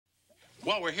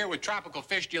Well, we're here with tropical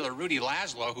fish dealer Rudy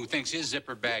Laszlo, who thinks his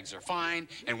zipper bags are fine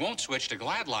and won't switch to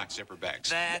Gladlock zipper bags.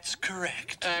 That's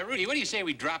correct. Rudy, what do you say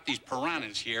we drop these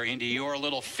piranhas here into your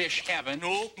little fish heaven?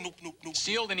 Nope.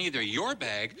 Sealed in either your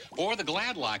bag or the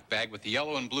Gladlock bag with the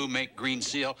yellow and blue make green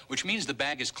seal, which means the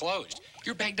bag is closed.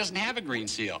 Your bag doesn't have a green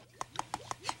seal.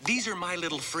 These are my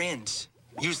little friends.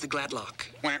 Use the Gladlock.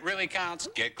 When it really counts,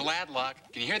 get Gladlock.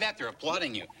 Can you hear that? They're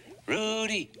applauding you.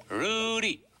 Rudy,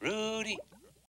 Rudy, Rudy.